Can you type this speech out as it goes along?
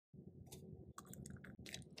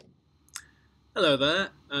Hello there,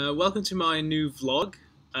 welcome to my new vlog.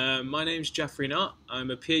 My name's Jeffrey Knott. I'm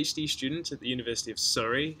a PhD student at the University of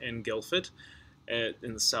Surrey in Guildford,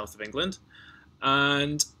 in the south of England,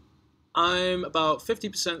 and I'm about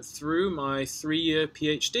 50% through my 3-year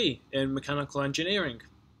PhD in mechanical engineering.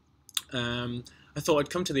 I thought I'd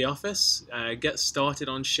come to the office, get started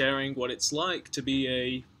on sharing what it's like to be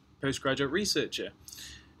a postgraduate researcher.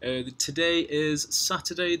 Today is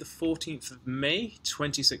Saturday, the 14th of May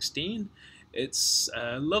 2016. It's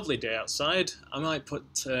a lovely day outside. I might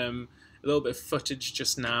put a little bit of footage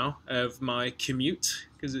just now of my commute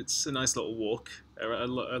because it's a nice little walk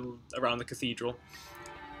around the cathedral.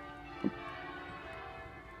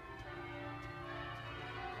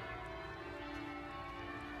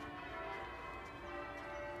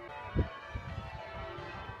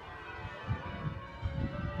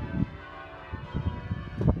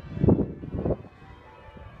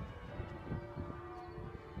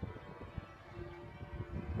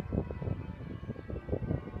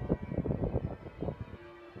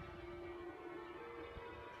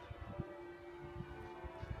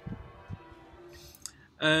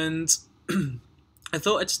 And I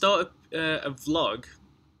thought I'd start a vlog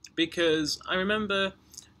because I remember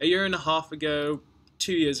a year and a half ago,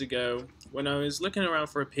 2 years ago, when I was looking around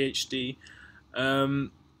for a PhD,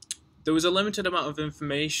 um, there was a limited amount of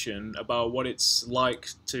information about what it's like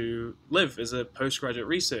to live as a postgraduate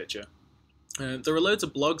researcher. There are loads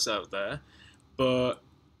of blogs out there, but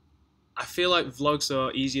I feel like vlogs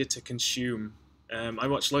are easier to consume. I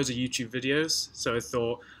watch loads of YouTube videos, so I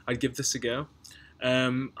thought I'd give this a go.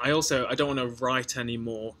 I don't want to write any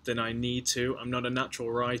more than I need to. I'm not a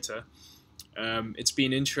natural writer. It's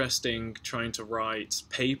been interesting trying to write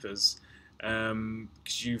papers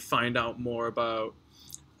because you find out more about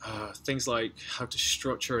things like how to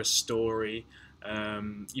structure a story.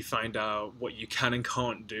 You find out what you can and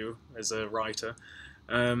can't do as a writer.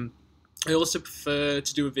 Um, I also prefer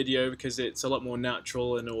to do a video because it's a lot more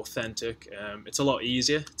natural and authentic. It's a lot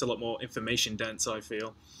easier. It's a lot more information dense, I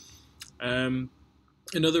feel. Um,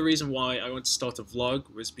 Another reason why I want to start a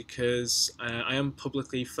vlog was because I am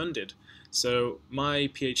publicly funded. So my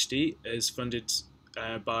PhD is funded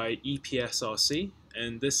by EPSRC,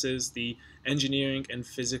 and this is the Engineering and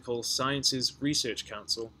Physical Sciences Research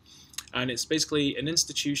Council. And it's basically an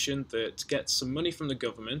institution that gets some money from the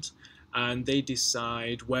government, and they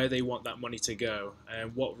decide where they want that money to go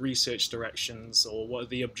and what research directions or what are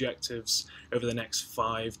the objectives over the next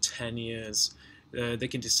 5, 10 years. They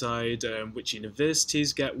can decide which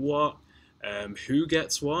universities get what, who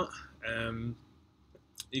gets what. You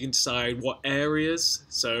can decide what areas.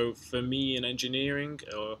 So for me in engineering,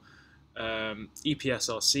 or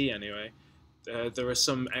EPSRC anyway, there are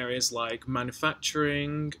some areas like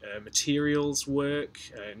manufacturing, materials work,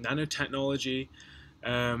 nanotechnology,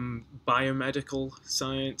 biomedical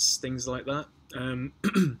science, things like that. And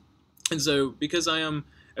so because I am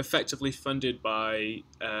effectively funded by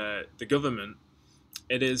the government,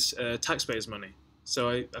 it is taxpayers' money. So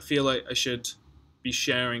I feel like I should be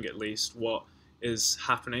sharing at least what is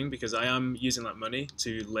happening because I am using that money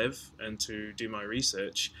to live and to do my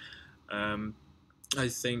research. I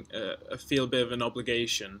think I feel a bit of an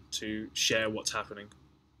obligation to share what's happening.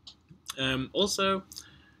 Also,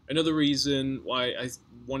 another reason why I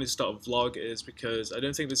wanted to start a vlog is because I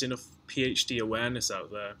don't think there's enough PhD awareness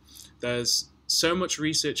out there. There's so much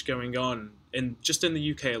research going on just in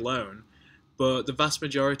the UK alone, but the vast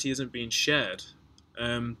majority isn't being shared.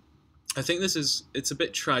 I think it's a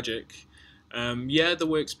bit tragic. Yeah, the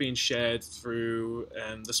work's being shared through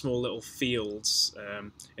the small little fields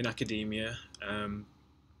in academia,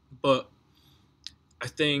 but I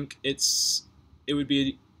think it would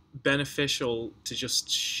be beneficial to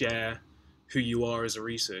just share who you are as a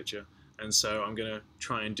researcher, and so I'm going to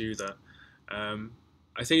try and do that.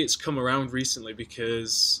 I think it's come around recently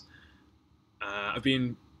because I've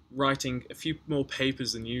been writing a few more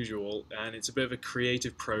papers than usual, and it's a bit of a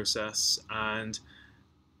creative process, and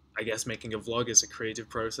I guess making a vlog is a creative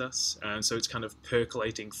process, and so it's kind of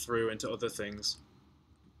percolating through into other things.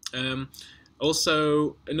 Um,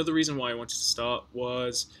 Also, another reason why I wanted to start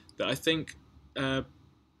was that I think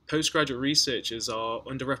postgraduate researchers are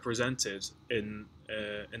underrepresented in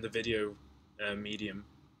the video medium.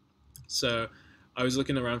 So I was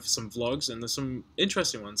looking around for some vlogs, and there's some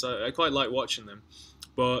interesting ones. I quite like watching them,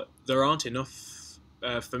 but there aren't enough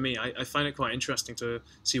for me. I find it quite interesting to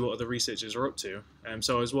see what other researchers are up to.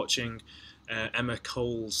 So I was watching Emma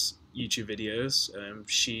Cole's YouTube videos.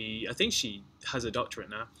 I think she has a doctorate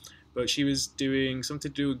now, but she was doing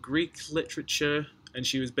something to do with Greek literature, and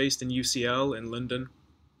she was based in UCL in London.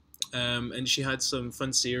 And she had some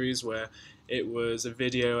fun series where It was a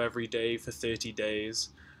video every day for 30 days,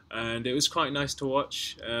 and it was quite nice to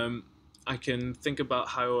watch. I can think about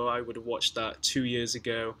how I would have watched that 2 years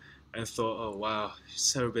ago and thought, oh wow, she's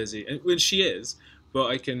so busy. And when she is, but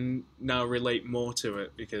I can now relate more to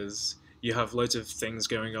it because you have loads of things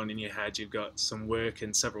going on in your head. You've got some work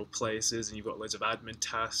in several places, and you've got loads of admin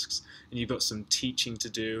tasks, and you've got some teaching to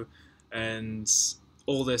do, and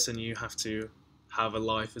all this, and you have to have a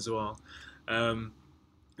life as well.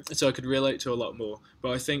 So I could relate to a lot more,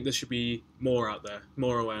 but I think there should be more out there,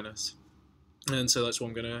 more awareness, and so that's what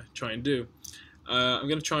I'm going to try and do. I'm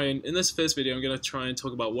going to try and, in this first video, I'm going to try and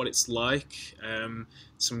talk about what it's like,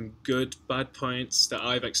 some good, bad points that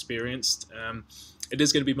I've experienced. It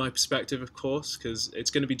is going to be my perspective, of course, because it's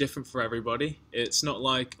going to be different for everybody. It's not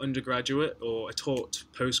like undergraduate or a taught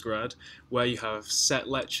postgrad, where you have set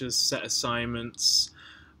lectures, set assignments,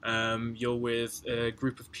 you're with a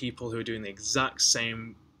group of people who are doing the exact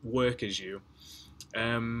same work as you.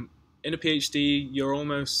 In a PhD, you're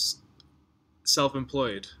almost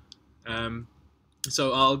self-employed.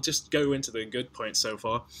 So I'll just go into the good points so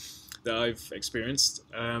far that I've experienced.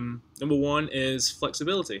 Number one is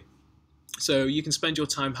flexibility. So you can spend your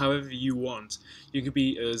time however you want. You can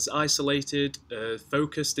be as isolated,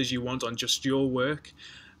 focused as you want on just your work,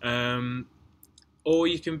 or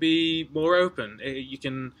you can be more open. You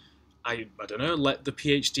can, I don't know, let the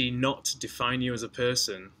PhD not define you as a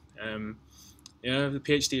person. You know, the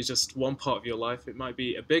PhD is just one part of your life. It might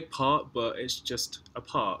be a big part, but it's just a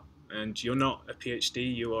part. And you're not a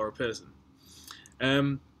PhD, you are a person.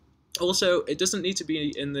 Also, it doesn't need to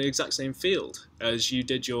be in the exact same field as you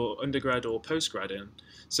did your undergrad or postgrad in.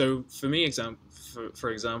 So for me, for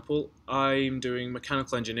example, I'm doing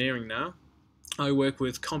mechanical engineering now. I work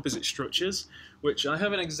with composite structures, which I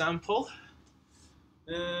have an example.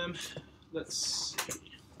 Let's see.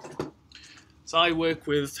 So I work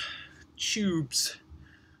with tubes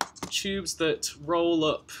that roll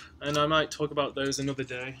up, and I might talk about those another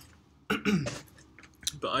day.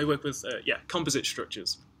 But I work with composite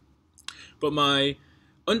structures. But my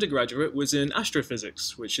undergraduate was in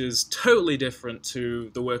astrophysics, which is totally different to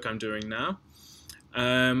the work I'm doing now.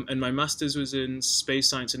 And my master's was in space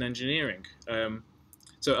science and engineering.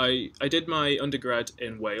 So I did my undergrad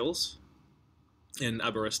in Wales, in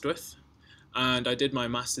Aberystwyth, and I did my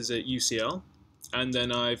master's at UCL, and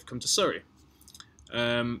then I've come to Surrey.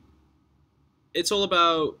 It's all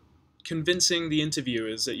about convincing the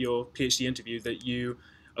interviewers at your PhD interview that you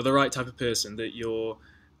are the right type of person, that you're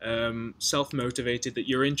self-motivated, that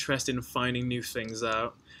you're interested in finding new things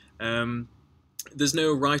out. There's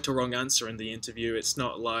no right or wrong answer in the interview. It's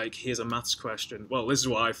not like, here's a maths question. Well, this is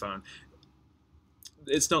what I found.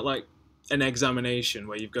 It's not like an examination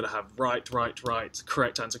where you've got to have right,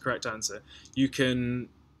 correct answer. You can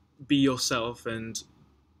be yourself, and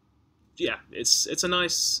yeah, it's a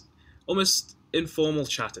nice, almost informal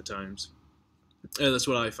chat at times. That's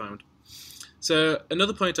what I found. So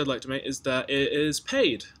another point I'd like to make is that it is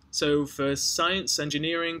paid. So for science,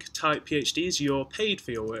 engineering type PhDs, you're paid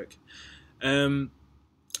for your work.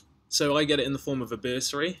 So I get it in the form of a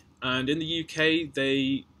bursary, and in the UK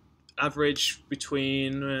they average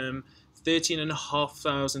between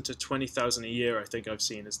 13,500 to 20,000 a year. I think I've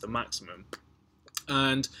seen is the maximum,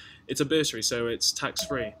 and it's a bursary, so it's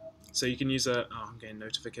tax-free. So you can use a. Oh, I'm getting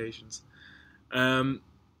notifications.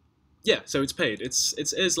 Yeah, so it's paid. It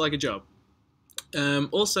is like a job.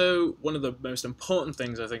 Also, one of the most important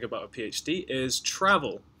things I think about a PhD is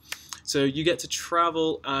travel. So you get to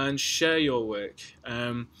travel and share your work.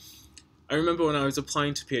 I remember when I was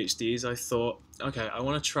applying to PhDs, I thought, okay, I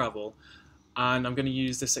want to travel, and I'm going to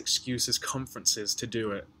use this excuse as conferences to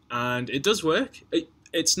do it. And it does work.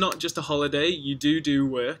 It's not just a holiday. You do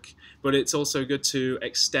work, but it's also good to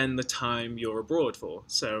extend the time you're abroad for.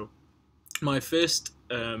 So my first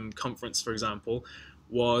conference, for example,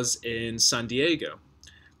 was in San Diego,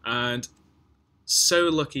 and so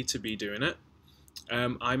lucky to be doing it.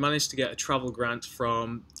 I managed to get a travel grant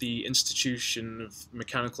from the Institution of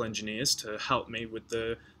Mechanical Engineers to help me with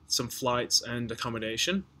some flights and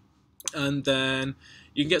accommodation, and then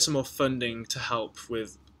you can get some more funding to help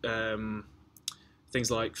with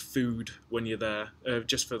things like food when you're there,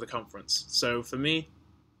 just for the conference. So for me,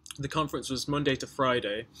 the conference was Monday to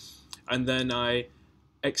Friday, and then I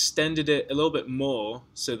extended it a little bit more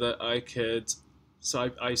so that I could,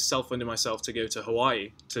 I self-funded myself to go to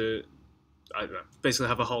Hawaii to, I don't know, basically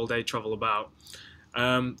have a whole day travel about.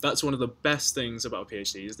 That's one of the best things about a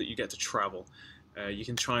PhD, is that you get to travel. You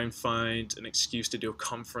can try and find an excuse to do a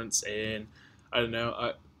conference in, I don't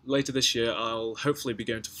know, later this year I'll hopefully be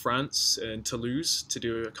going to France, in Toulouse, to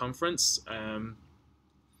do a conference.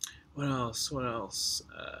 What else?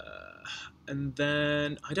 And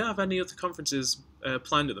then I don't have any other conferences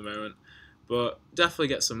planned at the moment, but definitely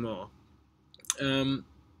get some more. Um,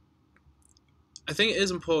 I think it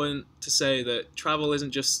is important to say that travel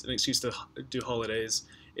isn't just an excuse to do holidays.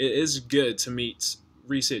 It is good to meet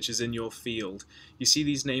researchers in your field. You see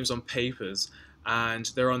these names on papers and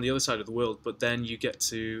they're on the other side of the world, but then you get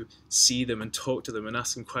to see them and talk to them and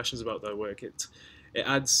ask them questions about their work.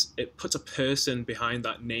 It puts a person behind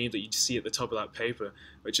that name that you see at the top of that paper,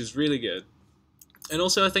 which is really good. And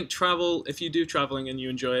also, I think travel, if you do traveling and you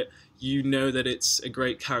enjoy it, you know that it's a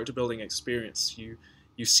great character building experience. You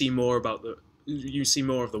see more about you see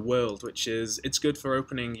more of the world, which is it's good for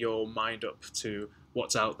opening your mind up to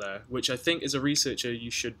what's out there, which I think as a researcher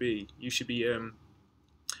you should be. You should be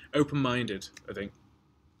open-minded, I think.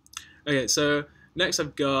 Okay, so next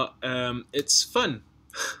I've got it's fun.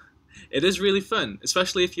 It is really fun,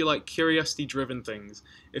 especially if you like curiosity-driven things.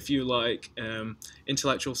 If you like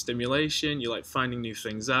intellectual stimulation, you like finding new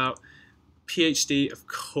things out. PhD, of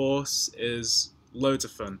course, is loads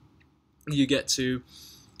of fun. You get to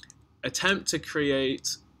attempt to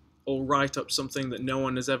create or write up something that no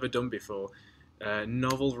one has ever done before,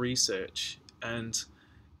 novel research, and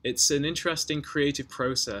it's an interesting creative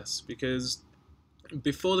process because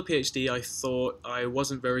before the PhD I thought I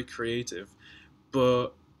wasn't very creative,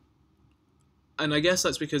 and I guess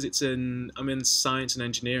that's because I'm in science and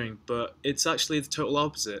engineering, but it's actually the total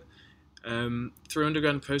opposite. Through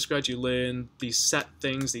undergrad and postgrad, you learn these set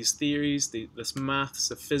things, these theories, this maths,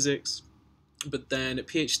 the physics, but then at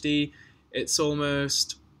PhD, it's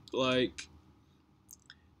almost like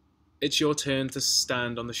it's your turn to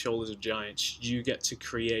stand on the shoulders of giants. You get to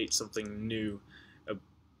create something new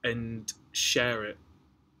and share it.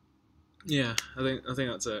 Yeah, I think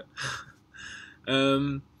that's it.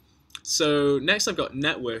 So next I've got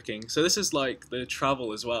networking. So this is like the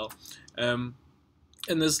travel as well. And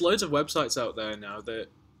there's loads of websites out there now that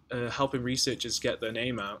are helping researchers get their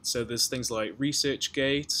name out. So there's things like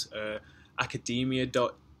ResearchGate,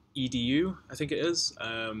 academia.edu, I think it is,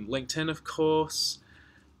 LinkedIn, of course.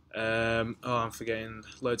 I'm forgetting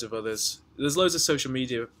loads of others. There's loads of social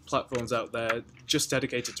media platforms out there just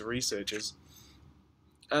dedicated to researchers.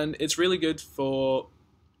 And it's really good for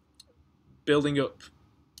building up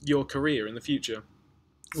your career in the future,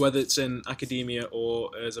 whether it's in academia or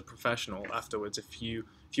as a professional afterwards, if you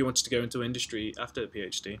wanted to go into industry after a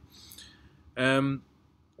PhD.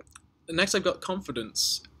 Next I've got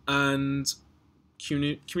confidence and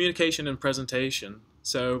communication and presentation.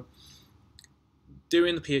 So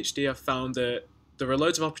doing the PhD, I've found that there are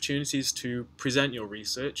loads of opportunities to present your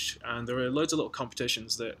research, and there are loads of little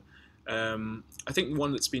competitions that I think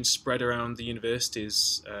one that's been spread around the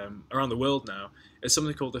universities around the world now is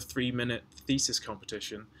something called the 3-minute thesis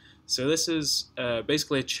competition. So this is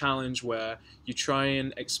basically a challenge where you try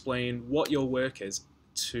and explain what your work is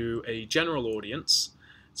to a general audience,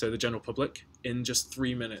 so the general public, in just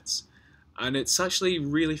 3 minutes. And it's actually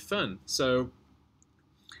really fun. So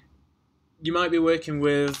you might be working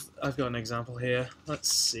with, I've got an example here.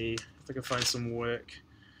 Let's see if I can find some work.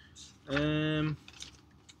 So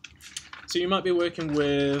you might be working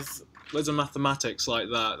with loads of mathematics like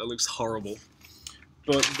that looks horrible.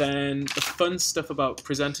 But then the fun stuff about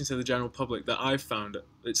presenting to the general public that I've found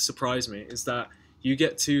that surprised me is that you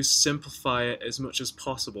get to simplify it as much as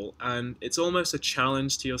possible, and it's almost a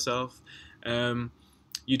challenge to yourself.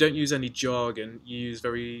 You don't use any jargon. You use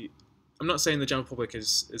I'm not saying the general public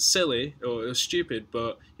is silly or stupid,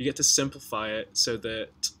 but you get to simplify it so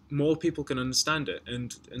that more people can understand it,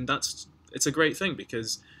 and it's a great thing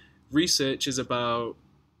because research is about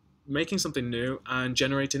making something new and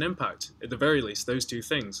generating impact, at the very least, those two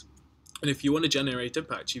things. And if you want to generate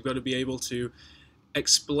impact, you've got to be able to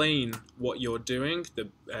explain what you're doing,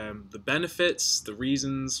 the benefits, the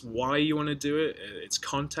reasons why you want to do it, its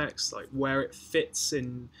context, like where it fits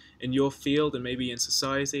in your field and maybe in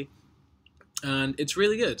society. And it's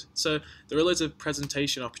really good. So there are loads of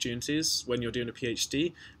presentation opportunities when you're doing a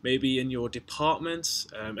PhD, maybe in your department,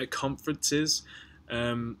 at conferences,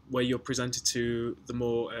 where you're presented to the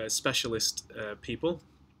more specialist people.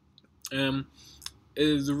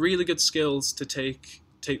 It's really good skills to take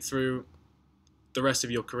through the rest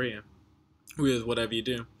of your career with whatever you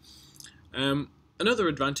do. Another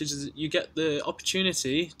advantage is that you get the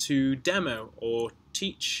opportunity to demo or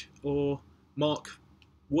teach or mark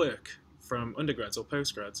work from undergrads or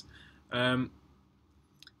postgrads.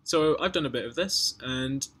 So I've done a bit of this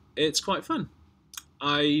and it's quite fun.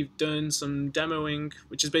 I've done some demoing,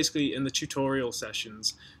 which is basically in the tutorial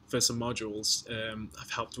sessions for some modules.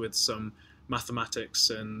 I've helped with some mathematics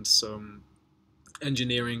and some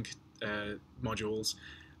engineering modules,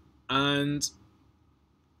 and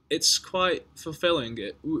it's quite fulfilling.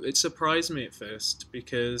 It surprised me at first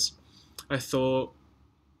because I thought,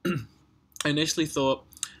 I initially thought,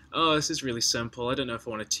 oh, this is really simple. I don't know if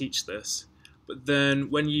I want to teach this. But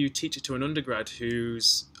then when you teach it to an undergrad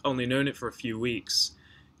who's only known it for a few weeks,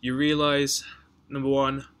 you realize, number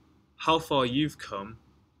one, how far you've come,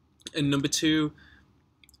 and number two,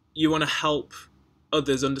 you want to help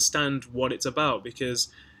others understand what it's about, because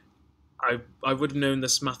I would have known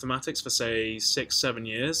this mathematics for say 6, 7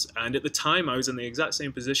 years, and at the time I was in the exact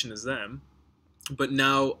same position as them, but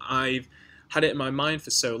now I've had it in my mind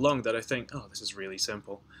for so long that I think, oh, this is really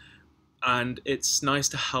simple, and it's nice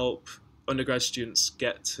to help undergrad students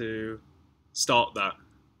get to start that.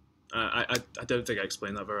 I don't think I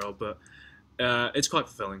explained that very well, but it's quite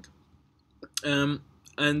fulfilling.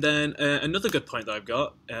 And then another good point that I've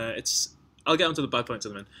got, I'll get onto the bad points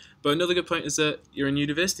in a minute, but another good point is that you're in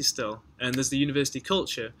university still, and there's the university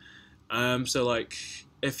culture. So like,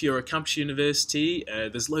 if you're a campus university,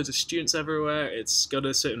 there's loads of students everywhere, it's got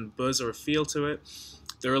a certain buzz or a feel to it.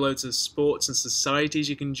 There are loads of sports and societies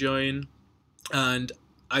you can join, and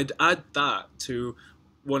I'd add that to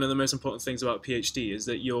one of the most important things about PhD is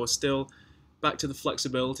that you're still, back to the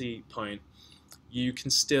flexibility point, you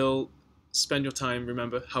can still spend your time,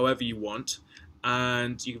 remember, however you want,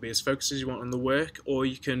 and you can be as focused as you want on the work, or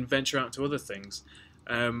you can venture out to other things.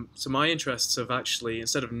 So my interests have actually,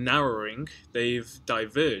 instead of narrowing, they've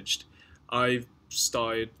diverged. I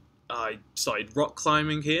started rock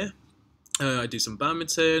climbing here. I do some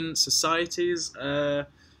badminton, societies.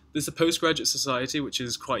 There's a postgraduate society, which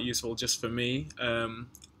is quite useful just for me. I'm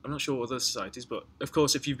not sure what other societies, but of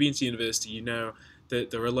course, if you've been to university, you know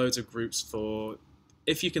that there are loads of groups for,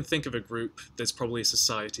 if you can think of a group, there's probably a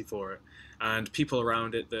society for it, and people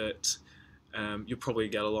around it that you'll probably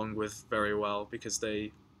get along with very well because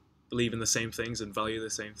they believe in the same things and value the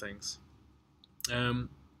same things.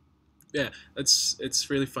 Yeah, it's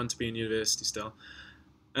really fun to be in university still.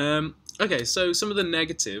 Okay, so some of the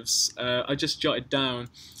negatives I just jotted down.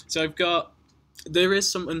 So there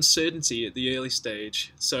is some uncertainty at the early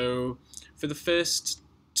stage. So for the first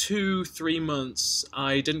 2-3 months,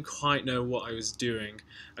 I didn't quite know what I was doing,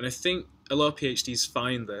 and I think a lot of PhDs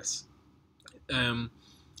find this.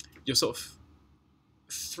 You're sort of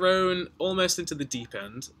thrown almost into the deep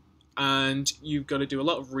end, and you've got to do a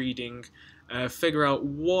lot of reading, figure out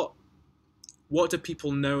what do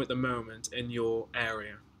people know at the moment in your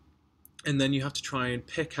area, and then you have to try and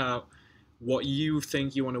pick out what you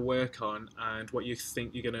think you want to work on and what you think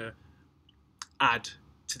you're going to add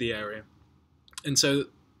to the area. And so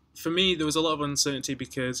for me, there was a lot of uncertainty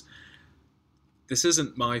because this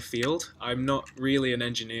isn't my field. I'm not really an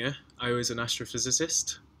engineer. I was an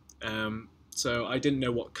astrophysicist. So I didn't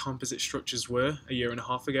know what composite structures were a year and a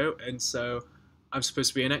half ago, and so I'm supposed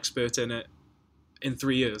to be an expert in it in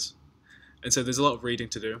 3 years. And so there's a lot of reading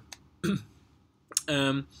to do.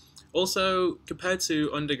 Also, compared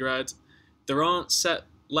to undergrad, there aren't set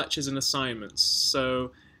lectures and assignments,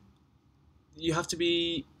 so you have to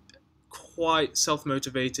be quite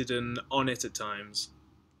self-motivated and on it at times,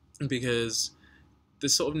 because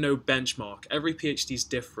there's sort of no benchmark. Every PhD is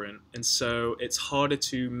different, and so it's harder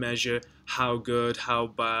to measure how good, how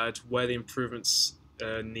bad, where the improvements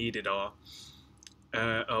needed are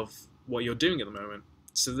of what you're doing at the moment.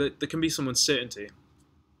 So that there can be some uncertainty,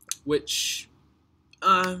 which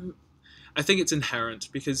I think it's inherent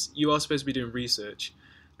because you are supposed to be doing research.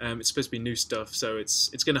 It's supposed to be new stuff, so it's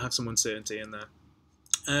going to have some uncertainty in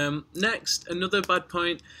there. Next, another bad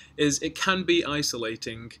point is it can be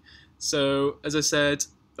isolating. So, as I said,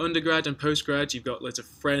 undergrad and postgrad, you've got loads of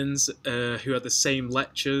friends who have the same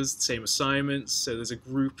lectures, the same assignments, so there's a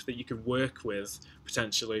group that you can work with,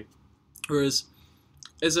 potentially. Whereas,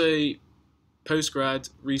 as a postgrad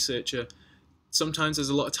researcher, sometimes there's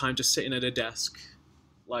a lot of time just sitting at a desk,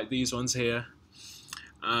 like these ones here,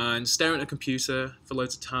 and staring at a computer for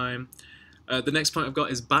loads of time. The next point I've got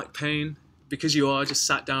is back pain, because you are just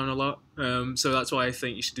sat down a lot, so that's why I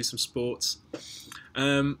think you should do some sports.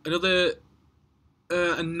 Another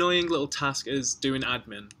annoying little task is doing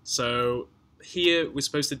admin. So here we're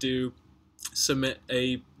supposed to submit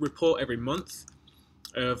a report every month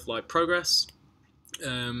of like progress.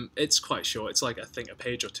 It's quite short, it's like I think a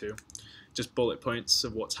page or two, just bullet points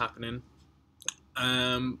of what's happening.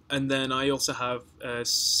 And then I also have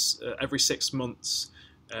every 6 months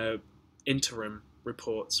interim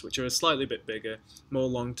reports, which are a slightly bit bigger, more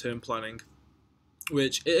long-term planning,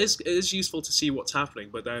 which it is useful to see what's happening,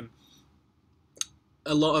 but then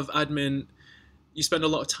a lot of admin, you spend a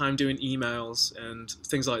lot of time doing emails and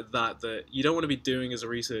things like that you don't want to be doing as a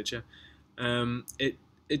researcher.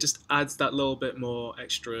 It just adds that little bit more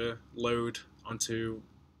extra load onto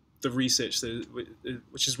the research,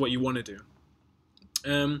 which is what you want to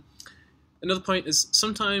do. Another point is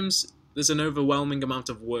sometimes there's an overwhelming amount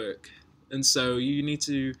of work, and so you need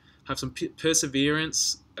to have some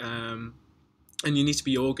perseverance, and you need to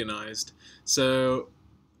be organized. So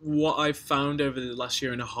what I've found over the last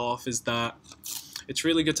year and a half is that it's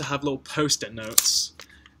really good to have little post-it notes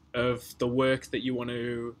of the work that you want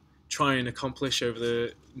to try and accomplish over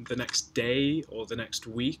the next day or the next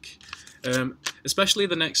week. Especially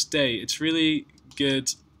the next day, it's really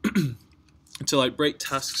good to like break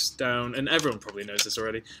tasks down, and everyone probably knows this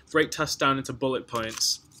already, break tasks down into bullet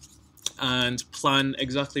points and plan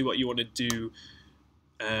exactly what you want to do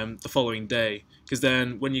the following day, because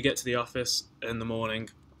then when you get to the office in the morning,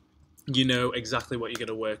 you know exactly what you're going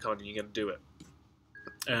to work on and you're going to do it.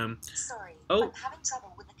 Sorry, oh, I'm having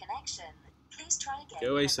trouble with the connection. Please try again.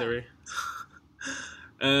 Go away, Siri.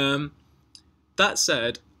 That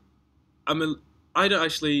said, I don't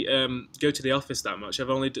actually go to the office that much. I've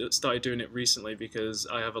only started doing it recently because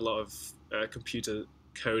I have a lot of computer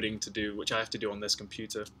coding to do, which I have to do on this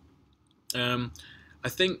computer. I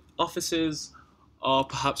think offices are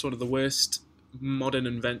perhaps one of the worst modern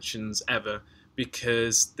inventions ever,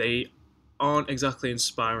 because they aren't exactly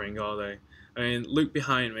inspiring, are they? I mean, look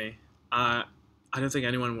behind me. I don't think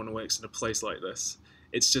anyone want to work in a place like this.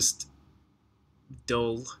 It's just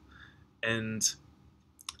dull and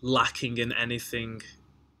lacking in anything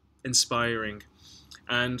inspiring.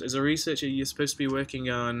 And as a researcher, you're supposed to be working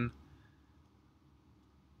on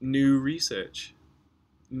new research,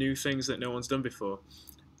 new things that no one's done before.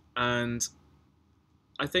 And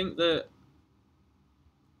I think that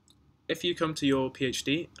if you come to your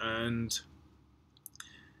PhD and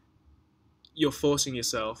you're forcing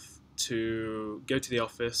yourself to go to the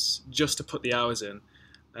office just to put the hours in,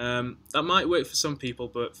 that might work for some people,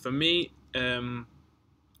 but for me,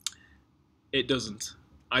 it doesn't.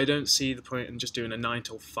 I don't see the point in just doing a 9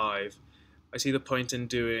 till 5. I see the point in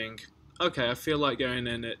doing, okay, I feel like going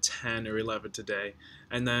in at 10 or 11 today,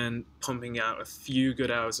 and then pumping out a few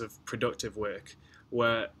good hours of productive work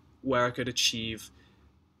where I could achieve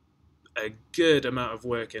a good amount of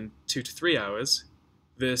work in 2 to 3 hours,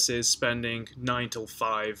 versus spending 9 till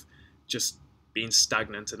 5 just being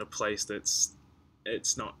stagnant in a place that's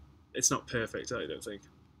it's not perfect, I don't think.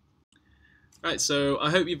 Right, so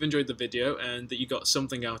I hope you've enjoyed the video and that you got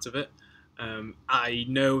something out of it. I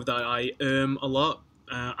know that I a lot.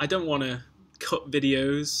 I don't want to cut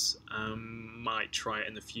videos. Might try it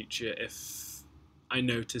in the future if I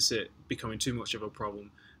notice it becoming too much of a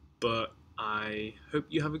problem. But I hope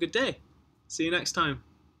you have a good day. See you next time.